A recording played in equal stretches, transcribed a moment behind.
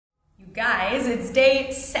Guys, it's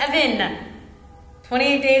day 7.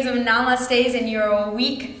 28 days of Namastes and you're a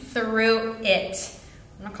week through it.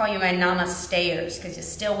 I'm gonna call you my Namasteyers because you're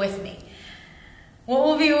still with me. What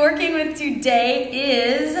we'll be working with today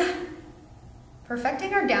is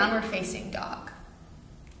perfecting our downward facing dog.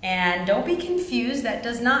 And don't be confused, that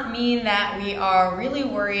does not mean that we are really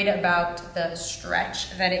worried about the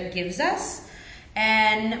stretch that it gives us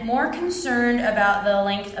and more concerned about the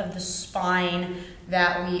length of the spine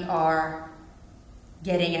that we are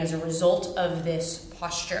getting as a result of this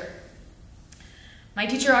posture. My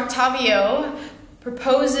teacher Octavio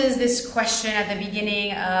proposes this question at the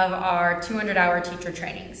beginning of our 200-hour teacher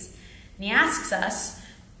trainings. And he asks us,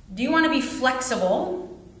 do you want to be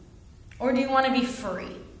flexible or do you want to be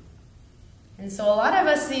free? And so a lot of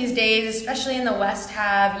us these days, especially in the West,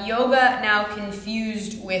 have yoga now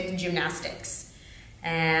confused with gymnastics.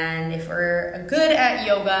 And if we're good at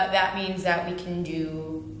yoga, that means that we can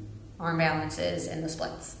do arm balances and the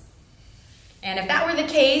splits. And if that were the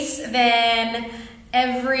case, then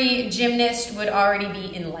every gymnast would already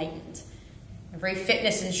be enlightened. Every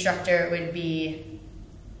fitness instructor would be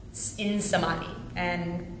in Samadhi.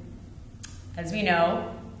 And as we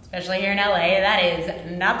know, especially here in LA, that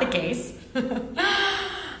is not the case.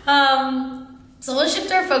 So we'll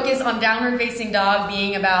shift our focus on downward facing dog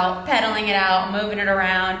being about pedaling it out, moving it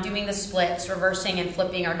around, doing the splits, reversing and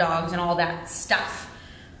flipping our dogs and all that stuff.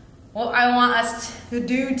 What I want us to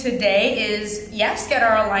do today is, yes, get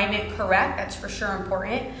our alignment correct, that's for sure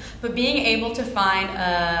important, but being able to find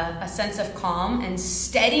a sense of calm and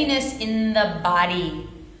steadiness in the body.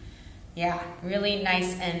 Yeah, really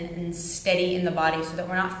nice and steady in the body so that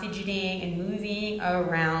we're not fidgeting and moving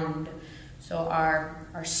around. So our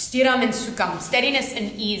stiram and sukham, steadiness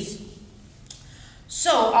and ease.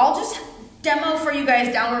 So I'll just demo for you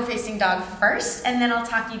guys downward facing dog first, and then I'll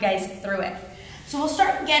talk you guys through it. So we'll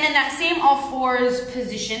start again in that same all fours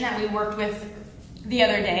position that we worked with the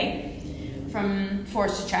other day, from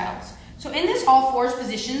fours to child's. So in this all fours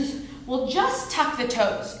positions, we'll just tuck the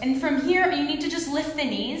toes. And from here, you need to just lift the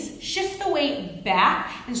knees, shift the weight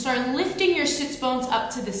back, and start lifting your sits bones up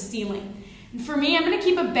to the ceiling. And for me, I'm going to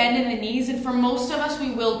keep a bend in the knees, and for most of us,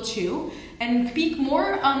 we will too, and be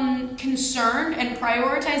more concerned and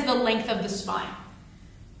prioritize the length of the spine.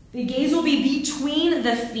 The gaze will be between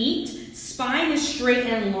the feet, spine is straight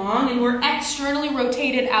and long, and we're externally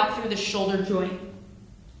rotated out through the shoulder joint.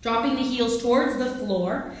 Dropping the heels towards the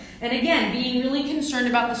floor, and again, being really concerned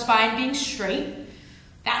about the spine being straight.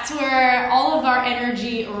 That's where all of our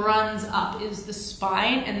energy runs up, is the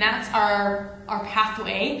spine, and that's our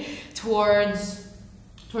pathway towards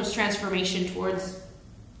transformation, towards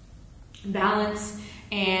balance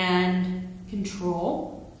and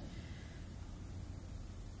control.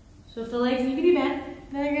 So if the legs need to be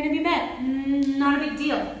bent, then they're going to be bent. Not a big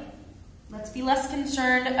deal. Let's be less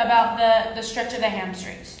concerned about the stretch of the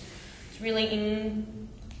hamstrings. It's really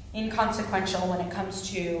inconsequential when it comes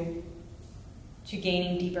to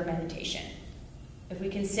gaining deeper meditation. If we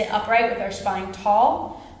can sit upright with our spine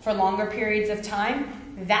tall for longer periods of time,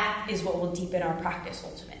 that is what will deepen our practice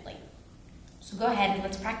ultimately. So go ahead and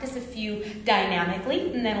let's practice a few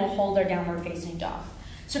dynamically, and then we'll hold our downward facing dog.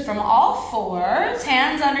 So from all fours,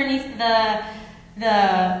 hands underneath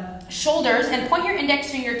the shoulders, and point your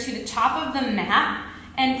index finger to the top of the mat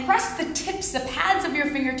and press the tips, the pads of your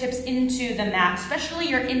fingertips into the mat, especially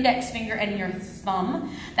your index finger and your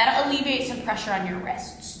thumb. That'll alleviate some pressure on your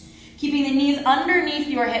wrists. Keeping the knees underneath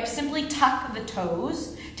your hips, simply tuck the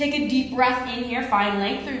toes. Take a deep breath in here, find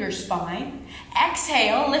length through your spine.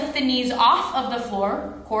 Exhale, lift the knees off of the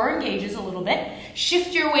floor, core engages a little bit.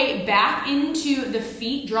 Shift your weight back into the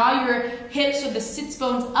feet, draw your hips or the sits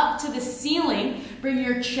bones up to the ceiling. Bring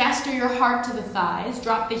your chest or your heart to the thighs,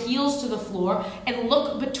 drop the heels to the floor, and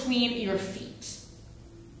look between your feet.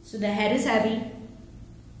 So the head is heavy,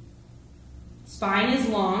 spine is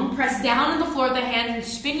long. Press down on the floor with the hands and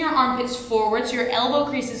spin your armpits forward so your elbow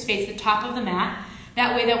creases face the top of the mat.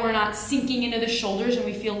 That way that we're not sinking into the shoulders and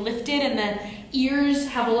we feel lifted, and the ears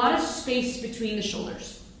have a lot of space between the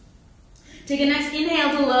shoulders. Take a nice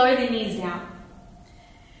inhale to lower the knees down.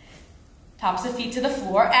 Tops of feet to the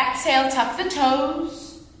floor. Exhale, tuck the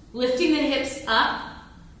toes, lifting the hips up,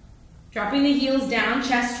 dropping the heels down,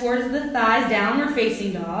 chest towards the thighs, downward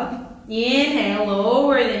facing dog. Inhale,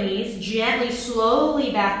 lower the knees, gently,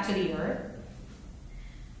 slowly back to the earth.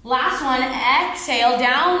 Last one, exhale,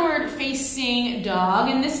 downward facing dog,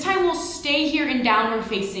 and this time we'll stay here in downward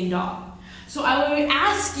facing dog. So I would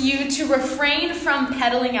ask you to refrain from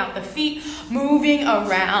pedaling out the feet, moving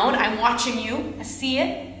around. I'm watching you, I see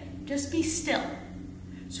it. Just be still.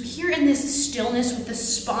 So here in this stillness with the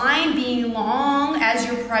spine being long as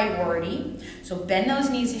your priority, so bend those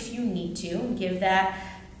knees if you need to. Give that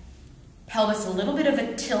pelvis a little bit of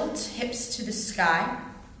a tilt, hips to the sky.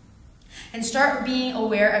 And start being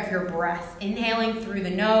aware of your breath. Inhaling through the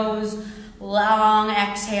nose, long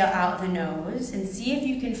exhale out the nose, and see if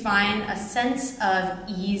you can find a sense of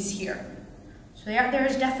ease here. So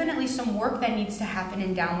there's definitely some work that needs to happen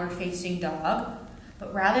in downward facing dog.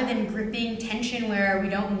 But rather than gripping tension where we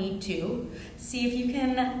don't need to, see if you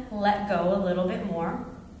can let go a little bit more.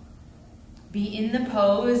 Be in the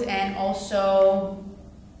pose and also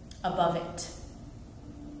above it.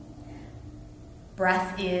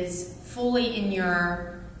 Breath is fully in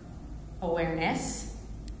your awareness.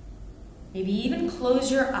 Maybe even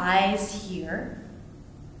close your eyes here.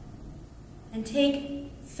 And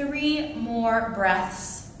take 3 more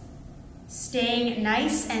breaths, staying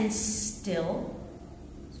nice and still.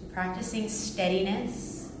 Practicing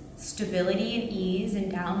steadiness, stability, and ease in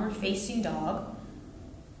downward facing dog.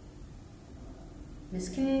 This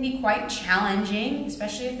can be quite challenging,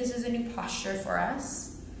 especially if this is a new posture for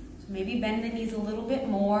us. So maybe bend the knees a little bit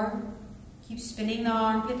more. Keep spinning the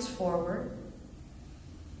armpits forward.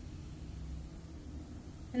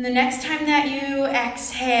 And the next time that you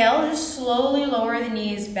exhale, just slowly lower the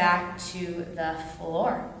knees back to the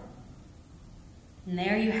floor. And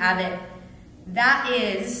there you have it. That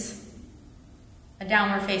is a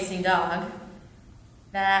downward facing dog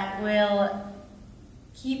that will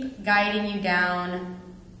keep guiding you down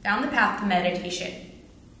the path to meditation,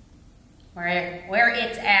 where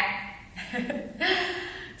it's at.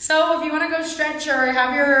 So if you want to go stretch or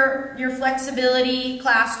have your flexibility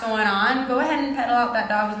class going on, go ahead and pedal out that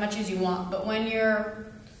dog as much as you want. But when you're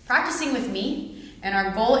practicing with me and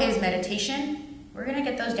our goal is meditation, we're going to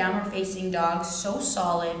get those downward facing dogs so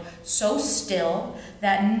solid, so still,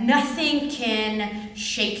 that nothing can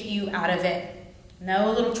shake you out of it.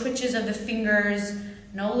 No little twitches of the fingers,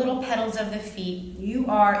 no little pedals of the feet. You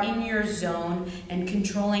are in your zone and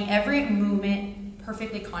controlling every movement,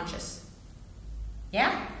 perfectly conscious.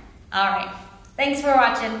 Yeah? All right. Thanks for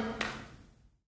watching.